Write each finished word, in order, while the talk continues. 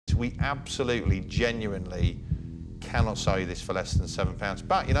we absolutely, genuinely cannot sell you this for less than £7.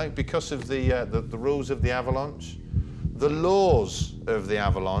 But, you know, because of the rules of the avalanche, the laws of the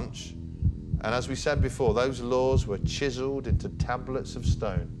avalanche, and as we said before, those laws were chiselled into tablets of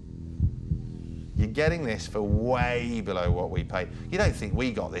stone. You're getting this for way below what we paid. You don't think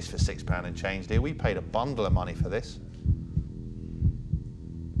we got this for £6 and change, do you? We paid a bundle of money for this.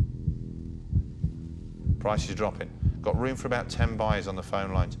 Price is dropping. Got room for about 10 buyers on the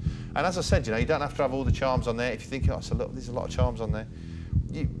phone lines. And as I said, you know, you don't have to have all the charms on there. If you think, oh, there's a lot of charms on there,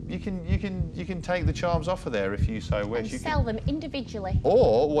 you can take the charms off of there if you so wish. And sell them individually.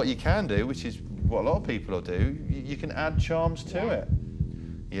 Or what you can do, which is what a lot of people will do, you can add charms to it.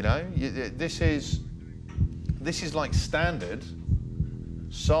 You know, this is like standard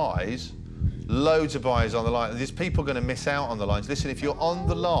size. Loads of buyers on the line. There's people going to miss out on the lines. Listen, if you're on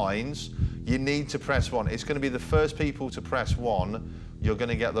the lines, you need to press 1. It's going to be the first people to press 1. You're going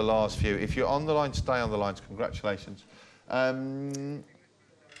to get the last few. If you're on the line, stay on the lines. Congratulations. I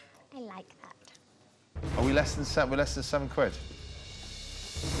like that. Are we less than £7?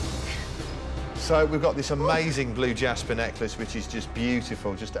 So we've got this amazing blue jasper necklace, which is just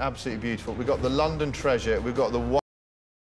beautiful, just absolutely beautiful. We've got the London Treasure. We've got the